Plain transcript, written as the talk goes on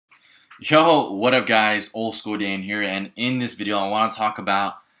Yo, what up guys, Old School Dan here, and in this video I want to talk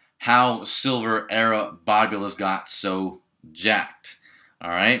about how silver era bodybuilders got so jacked.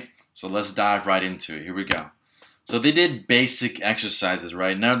 Alright, so let's dive right into it. Here we go. So they did basic exercises,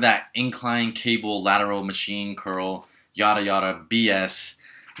 right? None of that incline cable lateral machine curl, yada yada BS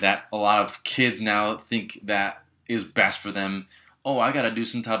that a lot of kids now think that is best for them. Oh, I gotta do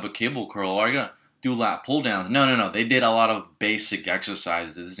some type of cable curl, or I gotta do lat pull downs. No. They did a lot of basic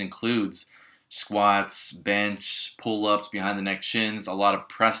exercises. This includes squats, bench, pull ups, behind the neck chins, a lot of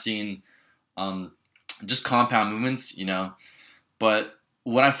pressing, just compound movements, you know. But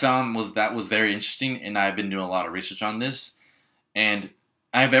what I found was that was very interesting, and I've been doing a lot of research on this. And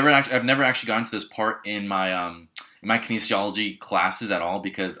I've never actually gotten to this part in my kinesiology classes at all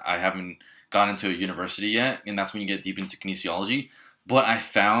because I haven't gotten into a university yet, and that's when you get deep into kinesiology. But I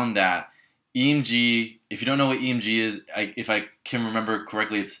found that EMG, if you don't know what EMG is, if I can remember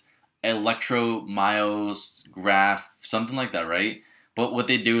correctly, it's electromyograph, something like that, right? But what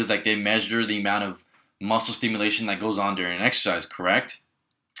they do is like they measure the amount of muscle stimulation that goes on during an exercise, correct?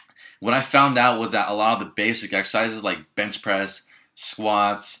 What I found out was that a lot of the basic exercises like bench press,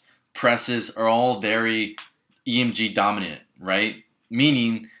 squats, presses are all very EMG dominant, right?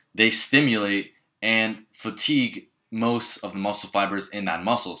 Meaning they stimulate and fatigue most of the muscle fibers in that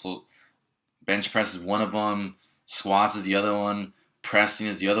muscle. So bench press is one of them, squats is the other one, pressing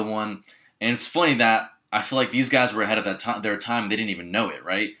is the other one. And it's funny that I feel like these guys were ahead of their time. They didn't even know it,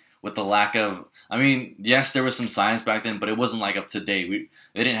 right? With the lack of, I mean, yes, there was some science back then, but it wasn't like of today.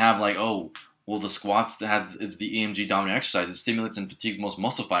 They didn't have like, oh, well, the squats is the EMG dominant exercise. It stimulates and fatigues most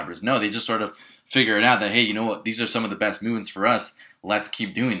muscle fibers. No, they just sort of figure it out that, hey, you know what? These are some of the best movements for us. Let's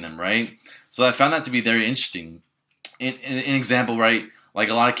keep doing them, right? So I found that to be very interesting. An example, right? Like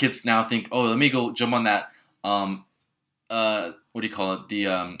a lot of kids now think, oh, let me go jump on that, what do you call it?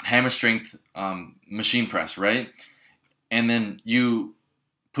 The hammer strength machine press, right? And then you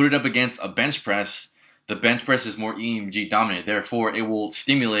put it up against a bench press. The bench press is more EMG dominant. Therefore, it will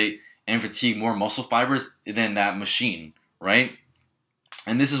stimulate and fatigue more muscle fibers than that machine, right?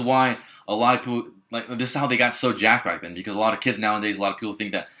 And this is why a lot of people, like, this is how they got so jacked back then, because a lot of kids nowadays, a lot of people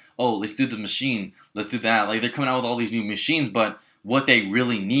think that, oh, let's do the machine, let's do that. Like, they're coming out with all these new machines, but what they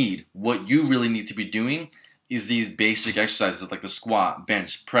really need, what you really need to be doing is these basic exercises like the squat,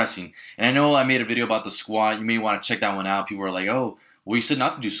 bench, pressing. And I know I made a video about the squat. You may want to check that one out. People are like, oh, well, you said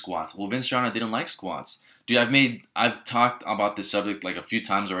not to do squats. Well, Vince John, I didn't like squats. Dude, I've talked about this subject like a few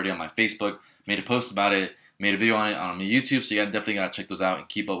times already on my Facebook, made a post about it, made a video on it on my YouTube, so you definitely got to check those out and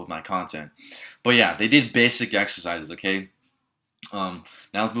keep up with my content. But yeah, they did basic exercises, okay? Now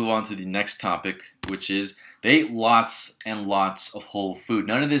let's move on to the next topic, which is they ate lots and lots of whole food.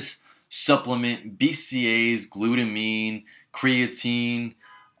 None of this supplement, BCAAs, glutamine, creatine,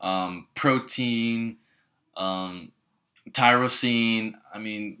 protein, tyrosine, I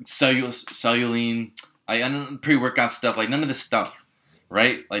mean, celluline, pre-workout stuff, like none of this stuff,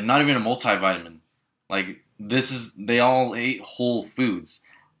 right? Like not even a multivitamin. Like they all ate whole foods,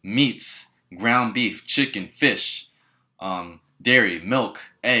 meats, ground beef, chicken, fish, dairy, milk,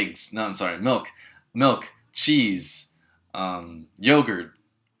 eggs, no, I'm sorry, milk, cheese, yogurt,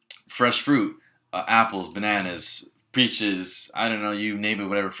 fresh fruit, apples, bananas, peaches, I don't know, you name it,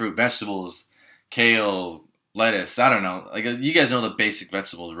 whatever fruit, vegetables, kale, lettuce, I don't know. Like you guys know the basic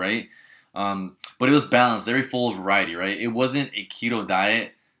vegetables, right? But it was balanced, very full of variety, right? It wasn't a keto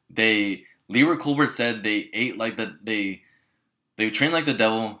diet. Leroy Colbert said they ate like they trained like the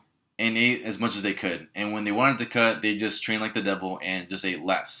devil and ate as much as they could. And when they wanted to cut, they just trained like the devil and just ate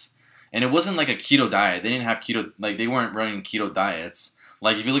less. And it wasn't like a keto diet. They didn't have keto, like they weren't running keto diets.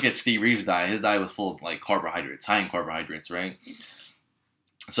 Like if you look at Steve Reeves' diet, his diet was full of like carbohydrates, high in carbohydrates, right?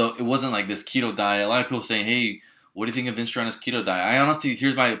 So it wasn't like this keto diet. A lot of people saying, hey, what do you think of Vince John's keto diet? I honestly,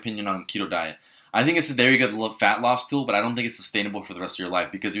 here's my opinion on keto diet. I think it's a very good fat loss tool, but I don't think it's sustainable for the rest of your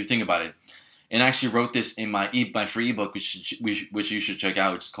life because if you think about it, and I actually wrote this in my free ebook, which you should check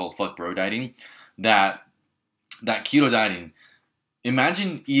out, which is called Fuck Bro Dieting, that keto dieting,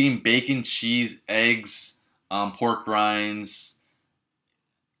 imagine eating bacon, cheese, eggs, pork rinds,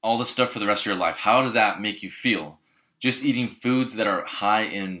 all this stuff for the rest of your life. How does that make you feel? Just eating foods that are high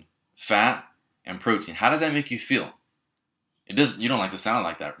in fat and protein. How does that make you feel? It does. You don't like the sound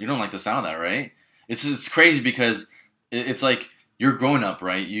like that. You don't like the sound of that, right? It's crazy because it's like you're growing up,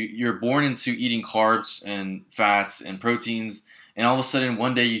 right? You're born into eating carbs and fats and proteins, and all of a sudden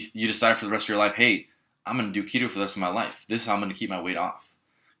one day you decide for the rest of your life, hey, I'm gonna do keto for the rest of my life. This is how I'm gonna keep my weight off.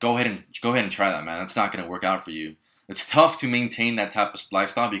 Go ahead and try that, man. That's not gonna work out for you. It's tough to maintain that type of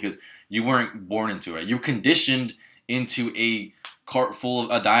lifestyle because you weren't born into it. You were conditioned into a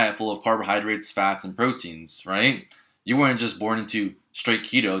diet full of carbohydrates, fats, and proteins, right? You weren't just born into straight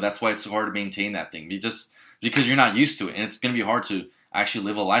keto. That's why it's so hard to maintain that thing. Because you're not used to it, and it's gonna be hard to actually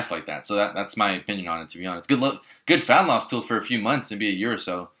live a life like that. So that's my opinion on it, to be honest. Good fat loss tool for a few months, maybe a year or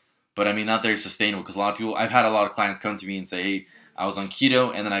so, but I mean not very sustainable, because a lot of people, I've had a lot of clients come to me and say, hey, I was on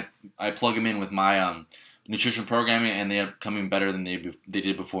keto, and then I plug them in with my nutrition programming, and they are coming better than they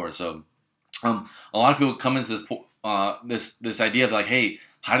did before. So a lot of people come into this idea of like, hey,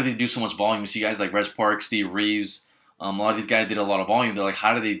 how do they do so much volume? You see guys like Reg Park, Steve Reeves, a lot of these guys did a lot of volume. They're like,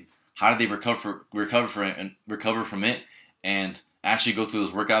 how do they recover from it and actually go through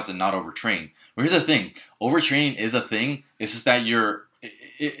those workouts and not overtrain? Well, here's the thing: overtraining is a thing. It's just that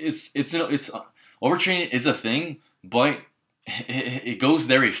overtraining is a thing, but it goes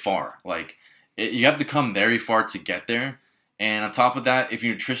very far. Like you have to come very far to get there. And on top of that, if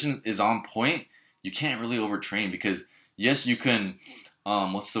your nutrition is on point, you can't really overtrain, because yes, you can.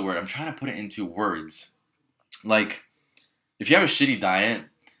 What's the word? I'm trying to put it into words. Like if you have a shitty diet,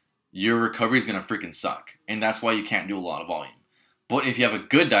 your recovery is gonna freaking suck, and that's why you can't do a lot of volume. But if you have a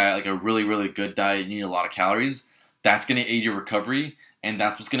good diet, like a really, really good diet, you need a lot of calories, that's going to aid your recovery, and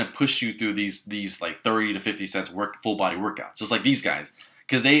that's what's going to push you through these like 30 to 50 sets full body workouts, just like these guys,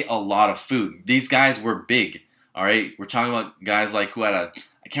 because they ate a lot of food. These guys were big, all right? We're talking about guys like who had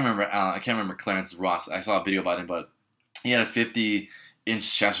I can't remember Clarence Ross. I saw a video about him, but he had a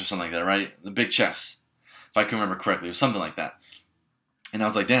 50-inch chest or something like that, right? The big chest, if I can remember correctly, or something like that. And I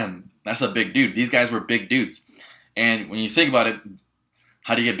was like, damn, that's a big dude. These guys were big dudes. And when you think about it,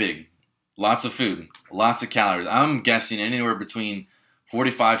 how do you get big? Lots of food, lots of calories. I'm guessing anywhere between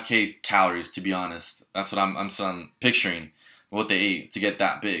 45K calories, to be honest. That's what I'm picturing what they ate to get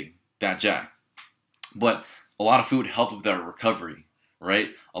that big, that jacked. But a lot of food helped with their recovery, right?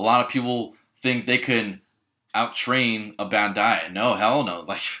 A lot of people think they can out-train a bad diet. No, hell no.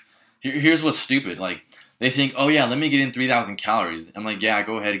 Like, here's what's stupid. Like, they think, oh yeah, let me get in 3,000 calories. I'm like, yeah,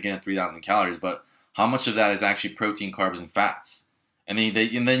 go ahead and get in 3,000 calories, but how much of that is actually protein, carbs, and fats? And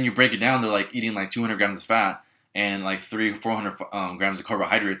then you break it down. They're like eating like 200 grams of fat and like 300-400 grams of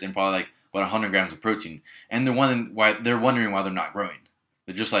carbohydrates and probably like about 100 grams of protein. And they're wondering why they're not growing.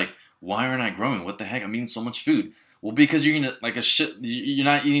 They're just like, why aren't I growing? What the heck? I'm eating so much food. Well, because you're eating like a shit. You're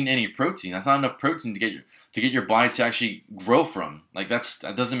not eating any protein. That's not enough protein to get your body to actually grow from. Like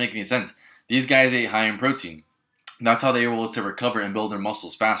that doesn't make any sense. These guys ate high in protein. That's how they were able to recover and build their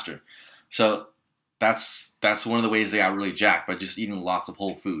muscles faster. So that's one of the ways they got really jacked, by just eating lots of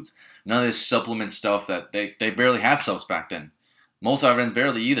whole foods. None of this supplement stuff that they barely had subs back then. Multivitamins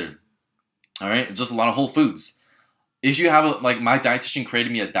barely either. All right, it's just a lot of whole foods. If you have like my dietitian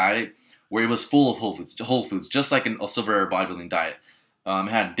created me a diet where it was full of whole foods, just like a silver era bodybuilding diet. It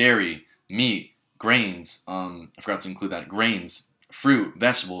had dairy, meat, grains. I forgot to include that. Grains, fruit,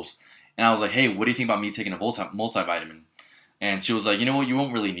 vegetables. And I was like, hey, what do you think about me taking a multivitamin? And she was like, you know what, you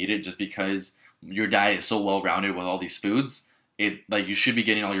won't really need it, just because your diet is so well rounded with all these foods. Like you should be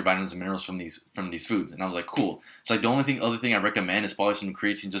getting all your vitamins and minerals from these foods. And I was like, cool. It's like the other thing I recommend is probably some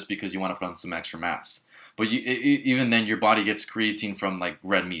creatine, just because you want to put on some extra mass. But even then, your body gets creatine from like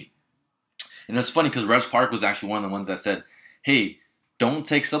red meat. And it's funny because Reg Park was actually one of the ones that said, hey, don't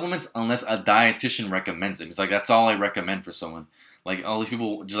take supplements unless a dietitian recommends it. It's like, that's all I recommend for someone. Like all these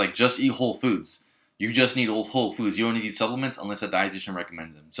people just eat whole foods. You just need whole foods. You don't need these supplements unless a dietitian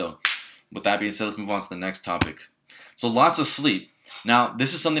recommends them. So with that being said, let's move on to the next topic. So lots of sleep. Now,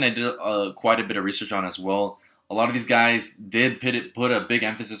 this is something I did quite a bit of research on as well. A lot of these guys did put a big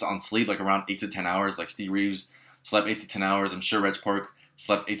emphasis on sleep, like around 8 to 10 hours. Like Steve Reeves slept 8 to 10 hours. I'm sure Reg Park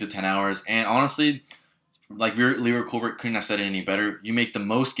slept 8 to 10 hours. And honestly, like Leroy Colbert couldn't have said it any better. You make the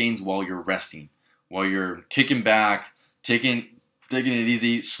most gains while you're resting, while you're kicking back, taking it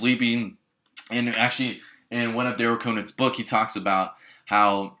easy, sleeping. And actually, in one of Daryl Conant's book, he talks about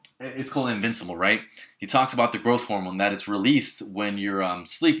how it's called Invincible, right? He talks about the growth hormone, that it's released when you're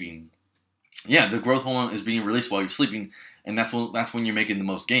sleeping. Yeah, the growth hormone is being released while you're sleeping, and that's when you're making the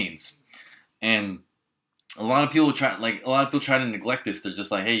most gains. And a lot of people try to neglect this. They're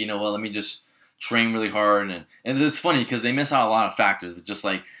just like, hey, you know what? Let me just train really hard, and it's funny because they miss out a lot of factors. They're just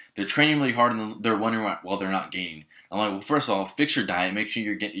like they're training really hard and they're wondering why they're not gaining. I'm like, well, first of all, fix your diet. Make sure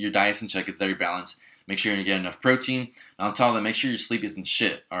your diet's in check. It's very balanced. Make sure you get enough protein. And on top of that, make sure your sleep isn't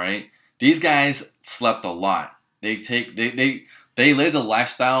shit. All right. These guys slept a lot. They lived a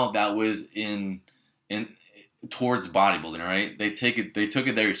lifestyle that was in towards bodybuilding. All right. They took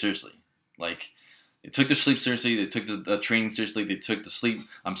it very seriously. Like they took the sleep seriously. They took the training seriously. They took the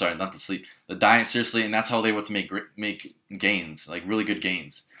diet seriously, and that's how they were to make gains, like really good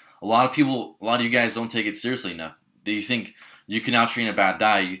gains. A lot of you guys don't take it seriously enough. Do you think you can out-train a bad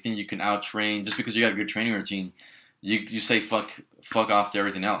diet? You think you can out-train just because you got a good training routine? You say fuck off to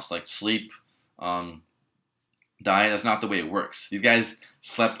everything else, like sleep, diet. That's not the way it works. These guys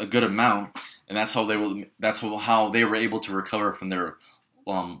slept a good amount, and that's how they were able to recover from their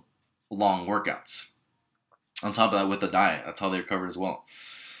long workouts. On top of that, with the diet, that's how they recovered as well.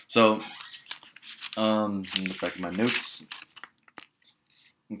 So, let me look back at my notes.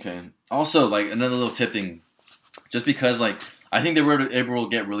 Okay. Also, like another little tip thing, just because like I think they were able to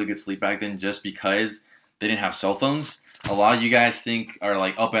get really good sleep back then, just because they didn't have cell phones. A lot of you guys think are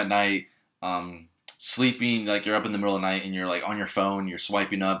like up at night, sleeping, like you're up in the middle of the night and you're like on your phone, you're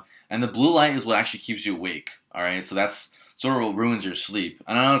swiping up, and the blue light is what actually keeps you awake. All right, so that's sort of what ruins your sleep.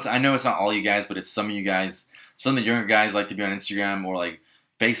 I know it's not all you guys, but it's some of you guys. Some of the younger guys like to be on Instagram or like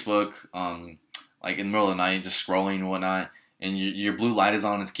Facebook, like in the middle of the night, just scrolling and whatnot, and your blue light is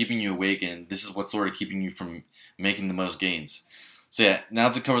on. It's keeping you awake, and this is what's sort of keeping you from making the most gains. So yeah, now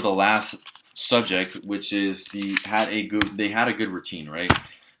to cover the last subject, which is they had a good routine, right?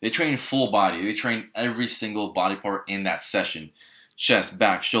 They trained full body. They trained every single body part in that session: chest,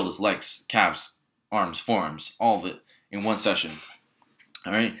 back, shoulders, legs, calves, arms, forearms, all of it in one session.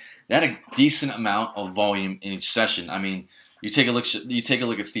 All right, they had a decent amount of volume in each session. I mean, you take a look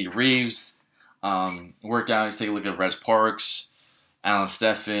at Steve Reeves' workout. You take a look at Rez Parks, Alan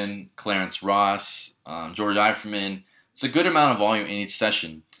Steffen, Clarence Ross, George Eiferman. It's a good amount of volume in each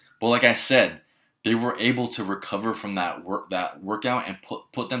session. But like I said, they were able to recover from that workout and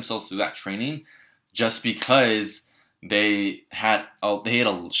put themselves through that training just because they had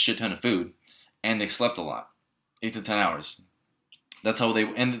a shit ton of food and they slept a lot, 8 to 10 hours. That's how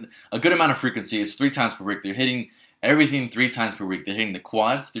and a good amount of frequency is 3 times per week. They're hitting everything 3 times per week. They're hitting the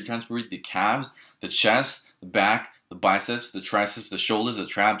quads 3 times per week, the calves, the chest, the back, the biceps, the triceps, the shoulders, the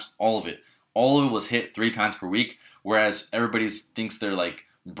traps, all of it. All of it was hit 3 times per week, whereas everybody thinks they're like,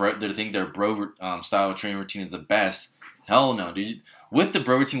 they think their bro style training routine is the best. Hell no, dude. With the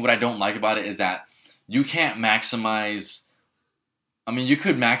bro routine, what I don't like about it is that you can't maximize. I mean, you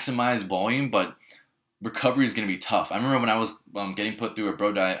could maximize volume, but recovery is going to be tough. I remember when I was getting put through a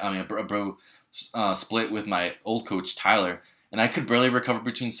bro diet, a bro split with my old coach Tyler, and I could barely recover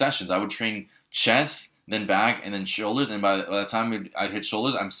between sessions. I would train chest, then back, and then shoulders, and by the time I'd hit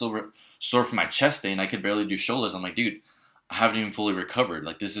shoulders, I'm still sore from my chest day, and I could barely do shoulders. I'm like, dude, I haven't even fully recovered.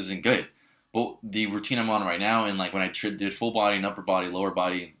 Like, this isn't good. But the routine I'm on right now, and like when I did full body and upper body, lower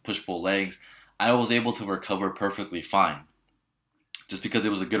body, push-pull legs, I was able to recover perfectly fine, just because it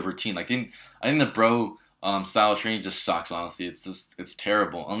was a good routine. Like, I think the bro style of training just sucks. Honestly, it's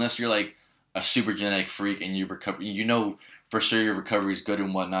terrible. Unless you're like a super genetic freak and you recover, you know for sure your recovery is good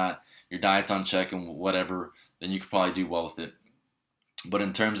and whatnot, your diet's on check and whatever, then you could probably do well with it. But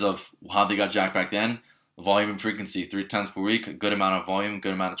in terms of how they got jacked back then, volume and frequency 3 times per week, a good amount of volume,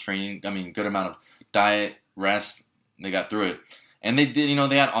 good amount of training. I mean, good amount of diet, rest. They got through it, and they did.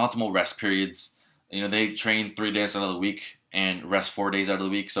 They had optimal rest periods. They trained 3 days out of the week and rest 4 days out of the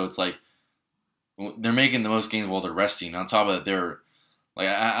week. So it's like they're making the most gains while they're resting. On top of that, they're like,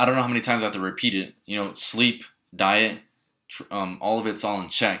 I don't know how many times I have to repeat it. Sleep, diet, all of it's all in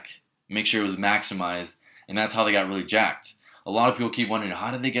check. Make sure it was maximized, and that's how they got really jacked. A lot of people keep wondering, how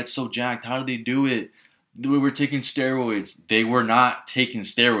did they get so jacked? How did they do it? We were taking steroids. They were not taking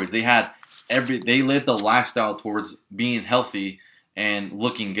steroids. They lived a lifestyle towards being healthy and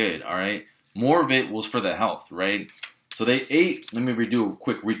looking good, all right? More of it was for the health, right? So they ate, let me redo a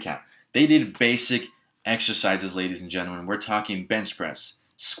quick recap. They did basic exercises, ladies and gentlemen. We're talking bench press,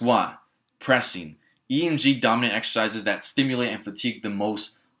 squat, pressing, EMG dominant exercises that stimulate and fatigue the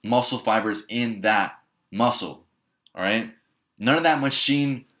most muscle fibers in that muscle, all right? None of that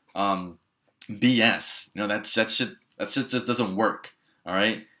machine BS. That shit just doesn't work. All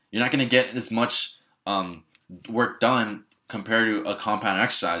right, you're not gonna get as much work done compared to a compound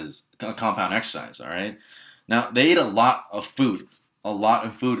exercise. All right. Now they ate a lot of food,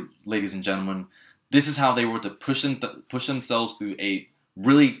 ladies and gentlemen. This is how they were to push themselves through a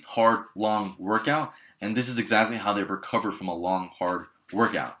really hard, long workout, and this is exactly how they recovered from a long, hard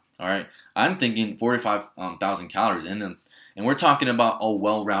workout. All right, I'm thinking 45,000 calories in them, and we're talking about a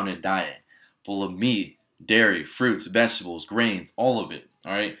well-rounded diet full of meat, dairy, fruits, vegetables, grains, all of it,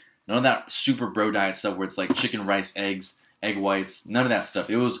 all right? None of that super bro diet stuff where it's like chicken, rice, eggs, egg whites, none of that stuff.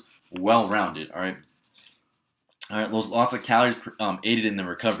 It was well-rounded, all right? All right, those lots of calories aided in the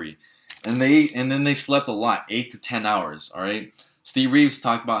recovery. And then they slept a lot, 8 to 10 hours, all right? Steve Reeves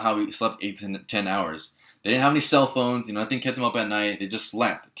talked about how he slept 8 to 10 hours. They didn't have any cell phones, nothing kept them up at night. They just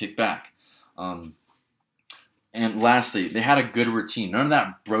slept, kicked back. And lastly, they had a good routine. None of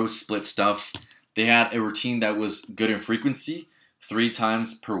that bro split stuff. They had a routine that was good in frequency, 3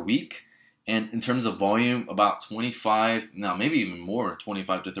 times per week. And in terms of volume, about 25, no, maybe even more,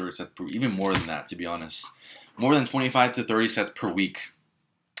 25 to 30 sets per week, even more than that, to be honest. More than 25 to 30 sets per week.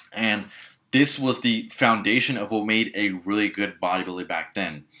 And this was the foundation of what made a really good bodybuilder back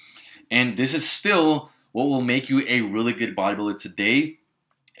then. And this is still what will make you a really good bodybuilder today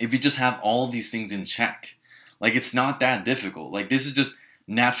if you just have all of these things in check. Like, it's not that difficult. Like, this is just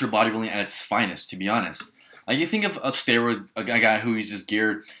natural bodybuilding at its finest, to be honest. Like, you think of a steroid, a guy who uses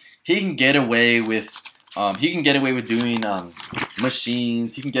gear, he can get away with doing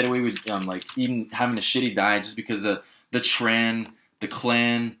machines. He can get away with like eating, having a shitty diet just because of the trend, the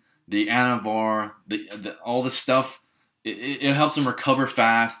clan, the anavar, all this stuff. It helps him recover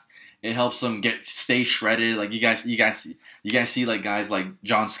fast. It helps him stay shredded. Like, you guys see like guys like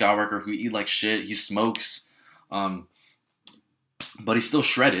John Skywalker who eat like shit. He smokes, but he's still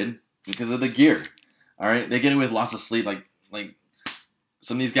shredded because of the gear. All right, they get away with lots of sleep. Like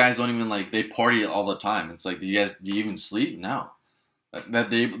some of these guys don't even, like, they party all the time. It's like, do you even sleep? No.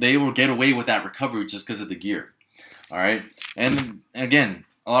 That they will get away with that recovery just because of the gear. All right, and again,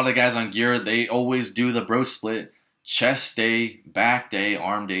 a lot of the guys on gear, they always do the bro split. Chest day, back day,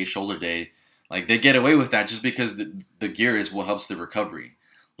 arm day, shoulder day. Like, they get away with that just because the gear is what helps the recovery.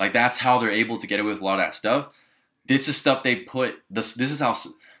 Like, that's how they're able to get away with a lot of that stuff. This is stuff they put. This is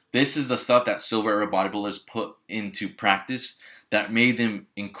the stuff that silver era bodybuilders put into practice that made them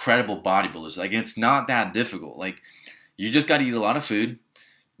incredible bodybuilders. Like, it's not that difficult. Like, you just got to eat a lot of food,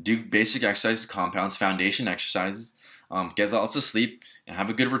 do basic exercises, compounds, foundation exercises, get lots of sleep, and have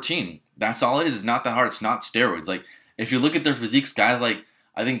a good routine. That's all it is. It's not that hard. It's not steroids. Like, if you look at their physiques,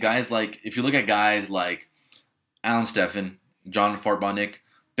 if you look at guys like Alan Steffen, John Farbonick,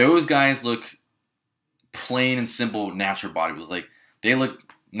 those guys look plain and simple natural bodybuilders. Like, they look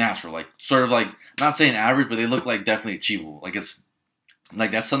natural, like, sort of like, not saying average, but they look like definitely achievable. Like, it's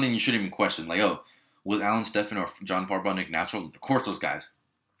like, that's something you shouldn't even question. Like, oh, was Alan Steffen or John Farbonick natural? Of course, those guys.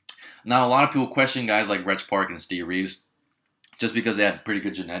 Now, a lot of people question guys like Reg Park and Steve Reeves just because they had pretty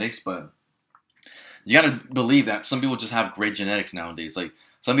good genetics, but you got to believe that some people just have great genetics nowadays. Like,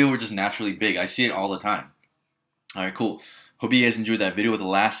 some people are just naturally big. I see it all the time. All right, cool. Hope you guys enjoyed that video. The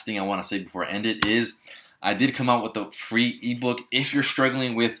last thing I want to say before I end it is I did come out with a free ebook. If you're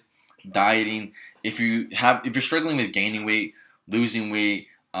struggling with dieting, if you're struggling with gaining weight, losing weight,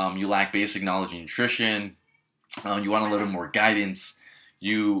 you lack basic knowledge in nutrition, you want a little more guidance,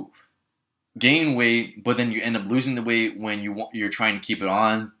 you gain weight, but then you end up losing the weight when you're trying to keep it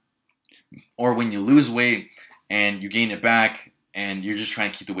on, or when you lose weight and you gain it back and you're just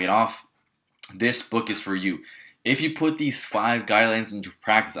trying to keep the weight off, this book is for you. If you put these 5 guidelines into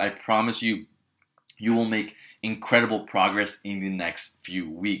practice, I promise you, you will make incredible progress in the next few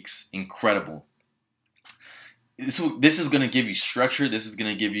weeks. Incredible. This is going to give you structure. This is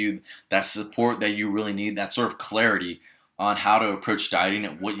going to give you that support that you really need, that sort of clarity on how to approach dieting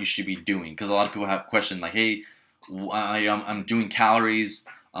and what you should be doing. Because a lot of people have questions like, hey, I'm doing calories.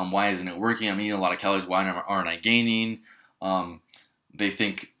 Why isn't it working? I'm eating a lot of calories. Why aren't I gaining? They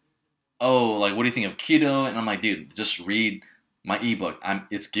think, oh, like, what do you think of keto? And I'm like, dude, just read my ebook. I'm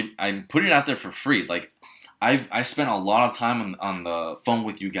putting it out there for free. Like, I spent a lot of time on the phone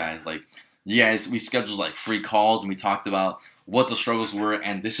with you guys. Like, you guys, we scheduled like free calls and we talked about what the struggles were,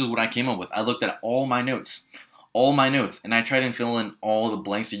 and this is what I came up with. I looked at all my notes, and I tried to fill in all the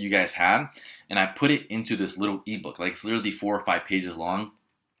blanks that you guys had, and I put it into this little ebook. Like, it's literally 4 or 5 pages long,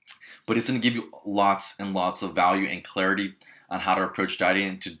 but it's going to give you lots and lots of value and clarity on how to approach dieting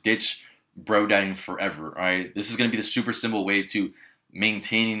and to ditch bro dieting forever. All right, this is going to be the super simple way to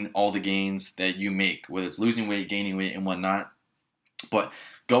maintaining all the gains that you make, whether it's losing weight, gaining weight, and whatnot. But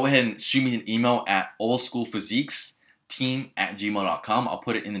go ahead and shoot me an email at oldschoolphysiquesteam@gmail.com. I'll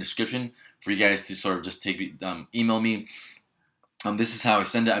put it in the description for you guys to sort of just email me. This is how I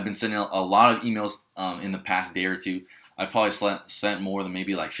send it. I've been sending a lot of emails in the past day or two. I've probably sent more than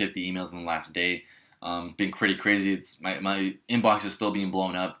maybe like 50 emails in the last day. Been pretty crazy. It's my inbox is still being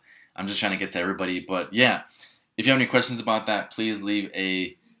blown up. I'm just trying to get to everybody. But yeah, if you have any questions about that, please leave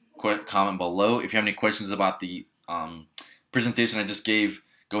a quick comment below. If you have any questions about the presentation I just gave,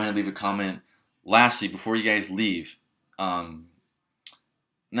 go ahead and leave a comment. Lastly, before you guys leave, never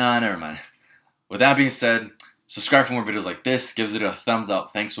mind. With that being said, subscribe for more videos like this. Give it a thumbs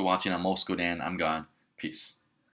up. Thanks for watching. I'm Mosco Dan. I'm gone. Peace.